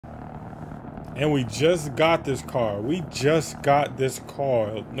And we just got this car. We just got this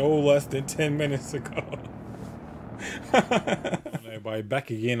car no less than 10 minutes ago. Everybody, back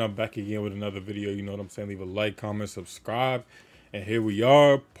again. I'm back again with another video. You know what I'm saying? Leave a like, comment, subscribe. And here we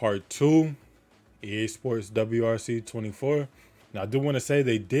are, part 2, EA Sports WRC 24. Now, I do want to say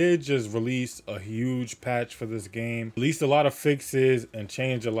they did just release a huge patch for this game. Released a lot of fixes and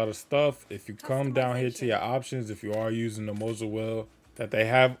changed a lot of stuff. If you come down here to your options, if you are using the Moza wheel, that they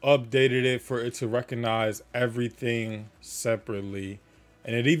have updated it for it to recognize everything separately.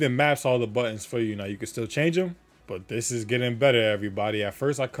 And it even maps all the buttons for you. Now, you can still change them, but this is getting better, everybody. At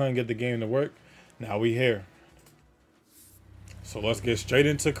first, I couldn't get the game to work. Now we here. So let's get straight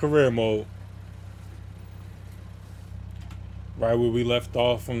into career mode. Right where we left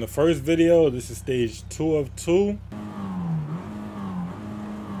off from the first video. This is stage 2 of 2.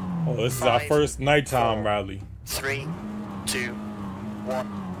 Oh, this is our first nighttime rally. 3, 2,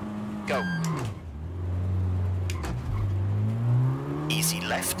 1, go. Easy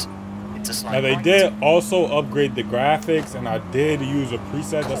left. Into slide now they right. did also upgrade the graphics, and I did use a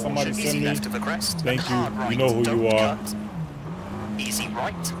preset that somebody sent me. Left of the crest. Thank you. Right. You know who you are. Cut. Easy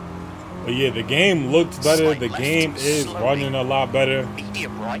right. But yeah, the game looks better. The game is running a lot better.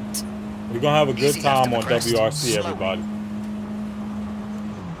 Medium right. We're gonna have a good time on WRC, everybody.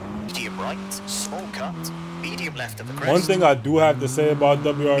 Medium right. Small cut. Medium left of the crest. One thing I do have to say about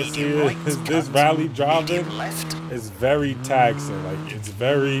WRC is this rally driving is very taxing. Like, it's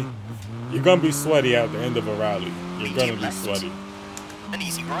very, you're gonna be sweaty at the end of a rally. You're gonna be sweaty. An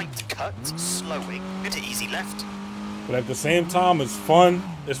easy right cut, slowing into easy left. But at the same time, it's fun,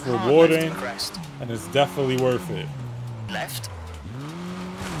 it's rewarding, and it's definitely worth it. Left.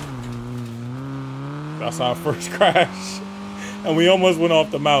 That's our first crash. And we almost went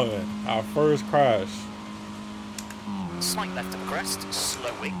off the mountain. Our first crash. Slight left of the crest,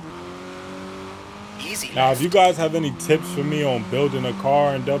 slowing. Easy left. Now, if you guys have any tips for me on building a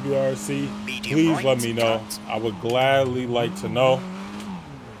car in WRC, please let me know. I would gladly like to know.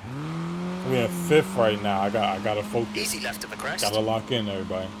 We're in 5th right now. I gotta focus. Easy left of the crest. Gotta lock in,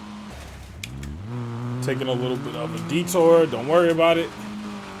 everybody. Taking a little bit of a detour. Don't worry about it.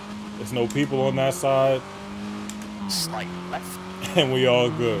 There's no people on that side. Slight left. And we all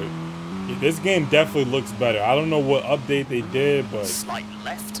good. Yeah, this game definitely looks better. I don't know what update they did, but slight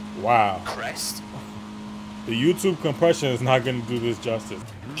left. Wow. Crest. The YouTube compression is not gonna do this justice.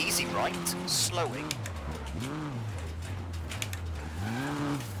 Easy right, slowing.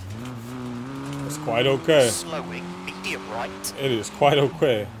 It's quite okay. Slowing, medium right. It is quite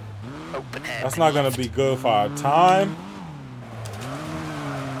okay. Open air. That's not gonna be good for our time.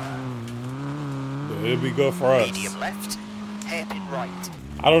 But it'll be good for us. Medium left, hairpin right.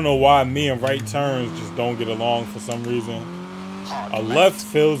 I don't know why me and right turns just don't get along for some reason. Hard A left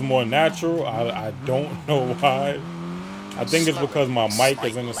feels more natural. I don't know why. I think it's because my mic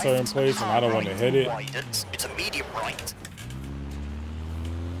is in a certain place and I don't want to hit it. Widens. It's a medium right.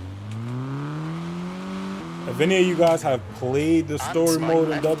 If any of you guys have played the story mode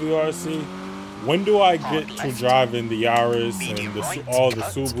in WRC, when do I get to driving the Yaris and all the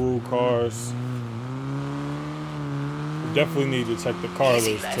Subaru cars? We definitely need to check the car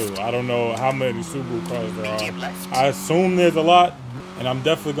list too. I don't know how many Subaru cars there are. I assume there's a lot, and I'm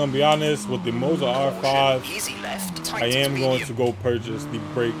definitely going to be honest, with the Moza R5, I am going to go purchase the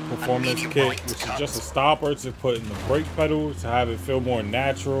brake performance kit, which is just a stopper to put in the brake pedal to have it feel more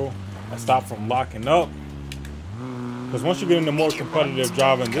natural and stop from locking up. Because once you get into more competitive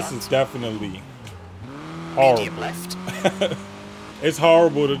driving, this is definitely horrible. It's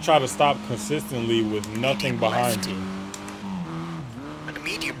horrible to try to stop consistently with nothing behind you. And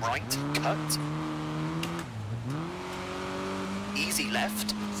medium right, cut. Easy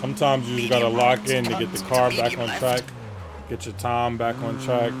left. Sometimes you just gotta lock in to get the car back on track, get your time back on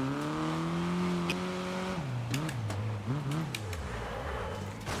track.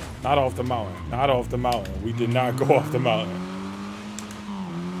 Not off the mountain. Not off the mountain. We did not go off the mountain.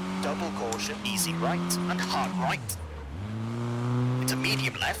 Double caution, easy right, and hard right. Into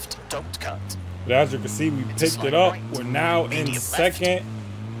medium left, don't cut. But as you can see, we picked it up. We're now in second.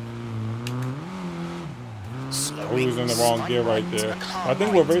 We was in the wrong gear right there. I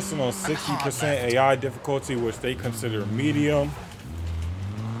think we're racing on 60% AI difficulty, which they consider medium.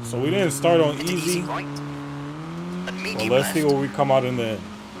 So we didn't start on easy. But let's see what we come out in the end.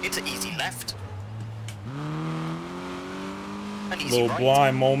 Into easy left. Little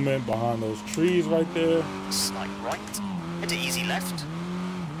blind moment behind those trees right there. Slight right. Into easy left.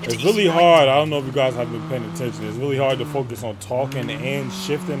 It's really hard. I don't know if you guys have been paying attention. It's really hard to focus on talking and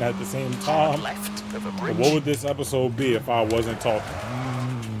shifting at the same time. But what would this episode be if I wasn't talking?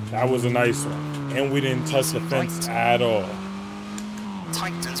 That was a nice one. And we didn't touch the fence at all.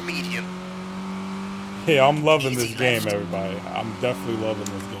 Tightens medium. Yeah, I'm loving Easy this game, left. everybody. I'm definitely loving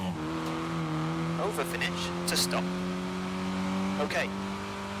this game. Over finish to stop. Okay,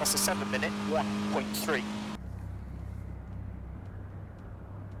 that's a 7-minute 1.3.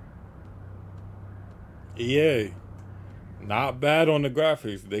 EA, not bad on the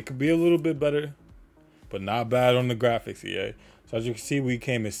graphics. They could be a little bit better, but not bad on the graphics, EA. So as you can see, we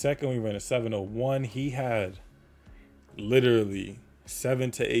came in second. We ran a 7:01. He had literally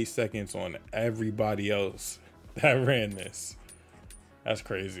 7 to 8 seconds on everybody else that ran this. That's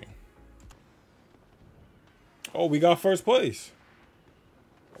crazy. Oh, we got first place.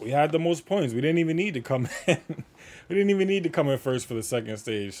 We had the most points. We didn't even need to come in. We didn't even need to come in first for the second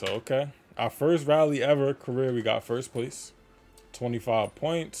stage. So, okay. Our first rally ever career, we got first place. 25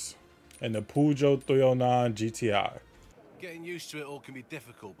 points. And the Peugeot 309 GTI. Getting used to it all can be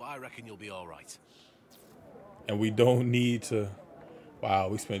difficult, but I reckon you'll be all right. And we don't need to... Wow,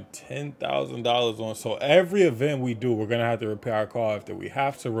 we spent $10,000 on... So every event we do, we're going to have to repair our car after. We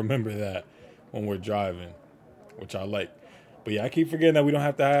have to remember that when we're driving, which I like. But yeah, I keep forgetting that we don't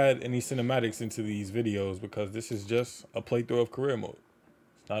have to add any cinematics into these videos because this is just a playthrough of career mode.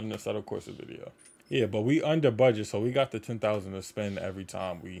 It's not an setup courses video. Yeah, but we under budget, so we got the $10,000 to spend every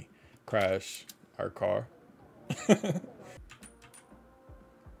time we crash our car.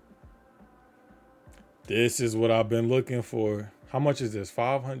 This is what I've been looking for. How much is this?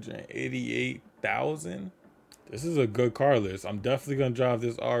 588,000. This is a good car list. I'm definitely gonna drive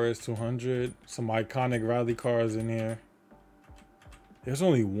this RS200. Some iconic rally cars in here. There's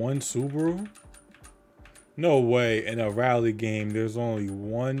only one Subaru? No way. In a rally game, there's only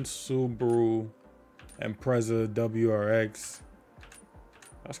one Subaru Impreza WRX.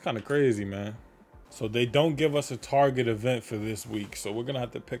 That's kind of crazy, man. So they don't give us a target event for this week. So we're gonna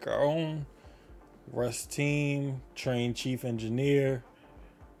have to pick our own. Rust team, train chief engineer,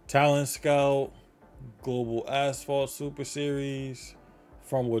 talent scout, global asphalt super series,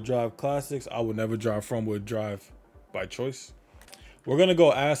 front wheel drive classics. I would never drive front wheel drive by choice. We're gonna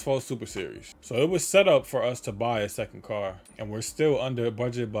go asphalt super series. So it was set up for us to buy a second car, and we're still under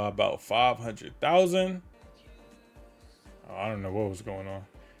budget by about 500,000. I don't know what was going on.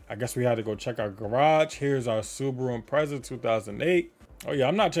 I guess we had to go check our garage. Here's our Subaru Impreza 2008. Oh yeah,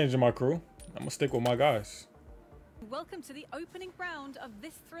 I'm not changing my crew. I'm gonna stick with my guys. Welcome to the opening round of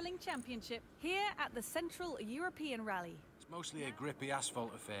this thrilling championship here at the Central European Rally. It's mostly a grippy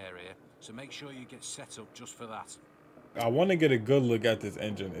asphalt affair here, so make sure you get set up just for that. I want to get a good look at this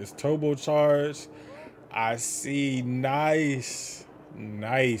engine. It's turbocharged. I see nice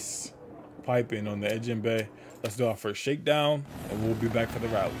piping on the engine bay. Let's do our first shakedown, and we'll be back for the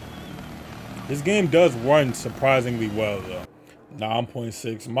rally. This game does run surprisingly well, though.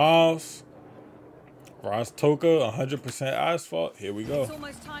 9.6 miles. Rostoka, 100% asphalt. Here we go. It's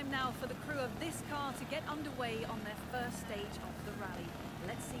almost time now for the crew of this car to get underway on their first stage of the rally.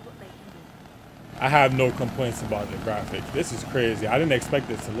 Let's see what they can do. I have no complaints about the graphics. This is crazy. I didn't expect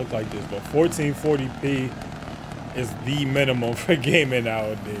this to look like this, but 1440p is the minimum for gaming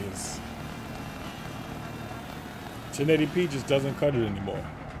nowadays. 1080p just doesn't cut it anymore.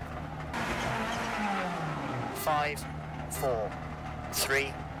 5, 4,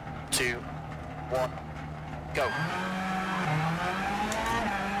 3, 2, 1, go.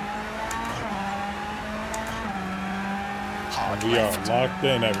 Hard We left. are locked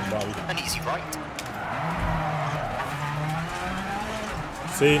in, everybody. An easy right.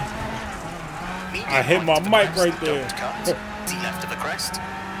 See? Medium I hit my right to the mic crest, right there. don't cut. Easy left of the crest.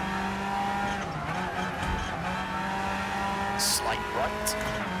 Slight right.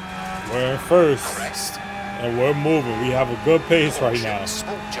 We're in first, Crest. and we're moving. We have a good pace right Caution, now.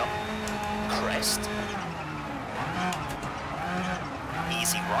 Small jump. Crest.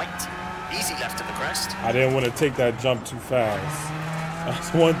 Easy right. Easy left of the crest. I didn't want to take that jump too fast.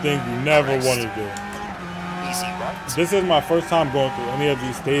 That's one thing you never Crest. want to do. Easy right. This is my first time going through any of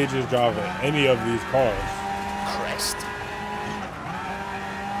these stages, driving any of these cars. Crest.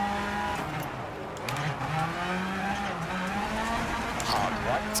 Hard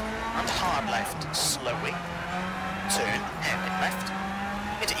right and hard left, slowing. Turn, hairpin left.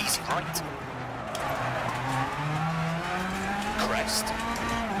 Into easy right. Crest.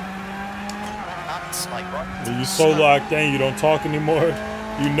 And slight right. When you're so locked in, you don't talk anymore.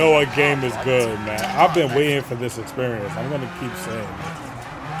 You know a game is good, man. I've been waiting for this experience. I'm gonna keep saying it.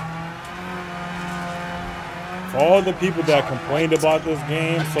 For all the people that complained about this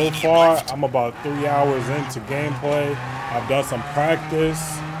game, so far, I'm about 3 hours into gameplay. I've done some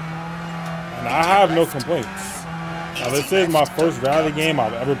practice, and I have no complaints. Now, this is my first rally game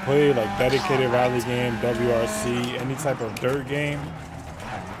I've ever played, like dedicated rally game, WRC, any type of dirt game.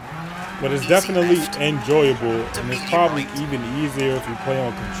 But it's definitely enjoyable, and it's probably even easier if you play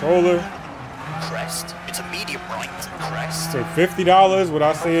on controller. Crest. It's a medium right. Crest. For $50, would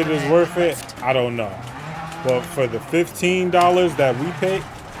I say it is worth it? I don't know. But for the $15 that we paid,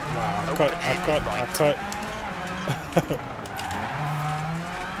 wow, I cut.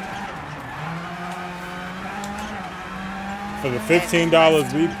 For the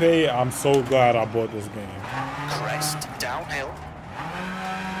 $15 we pay, I'm so glad I bought this game. Crest. Downhill.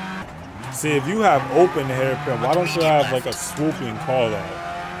 See, if you have open hairpin, why don't you have like a swooping call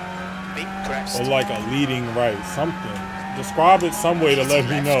out? Big crest. Or like a leading right, something. Describe it some way to let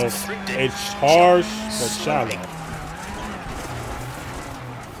me know it's harsh but shallow.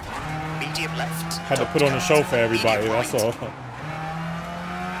 Medium left. Had to put on a show for everybody, that's all.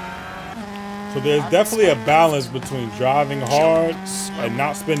 So there's definitely a balance between driving hard and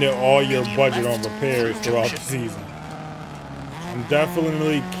not spending all your budget on repairs throughout the season. I'm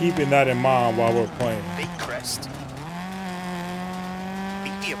definitely keeping that in mind while we're playing. Big crest.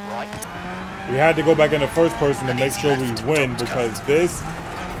 Medium right. We had to go back into first person to make sure we win because this,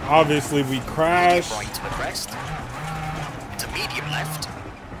 obviously we crashed. Right to the crest. It's a medium left.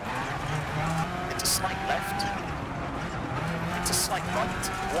 It's a slight left. It's a slight right.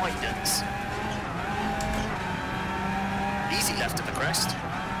 Widens. Easy left to the crest.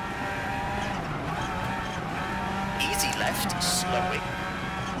 Easy left, slowing.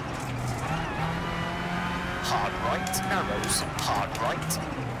 Hard right, narrows, hard right.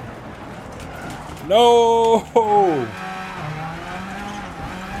 No!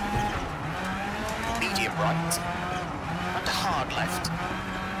 Medium right. And hard left.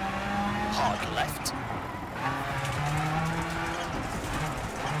 Hard left.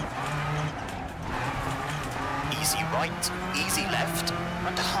 Easy right, easy left,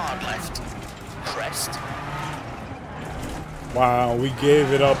 and hard left. Crest. Wow, we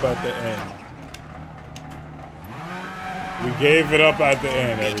gave it up at the end. We gave it up at the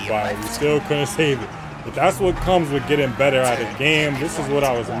end, everybody. We still couldn't save it. But that's what comes with getting better at a game. This is what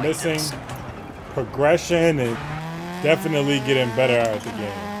I was missing. Progression and definitely getting better at the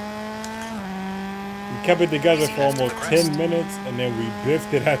game. We kept it together for almost 10 minutes and then we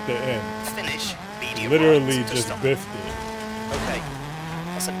biffed it at the end. Finish. Medium Literally right to just stop. biffed it. Okay.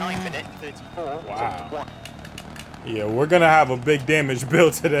 That's a 9-minute 34. Wow. Yeah, we're gonna have a big damage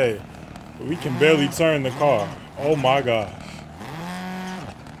bill today. We can barely turn the car. Oh my gosh.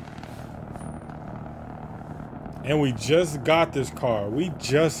 And we just got this car. We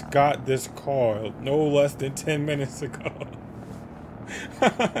just got this car no less than 10 minutes ago.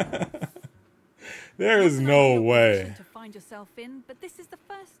 There is no way. To find yourself in, but this is the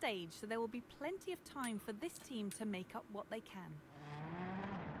first stage, so there will be plenty of time for this team to make up what they can.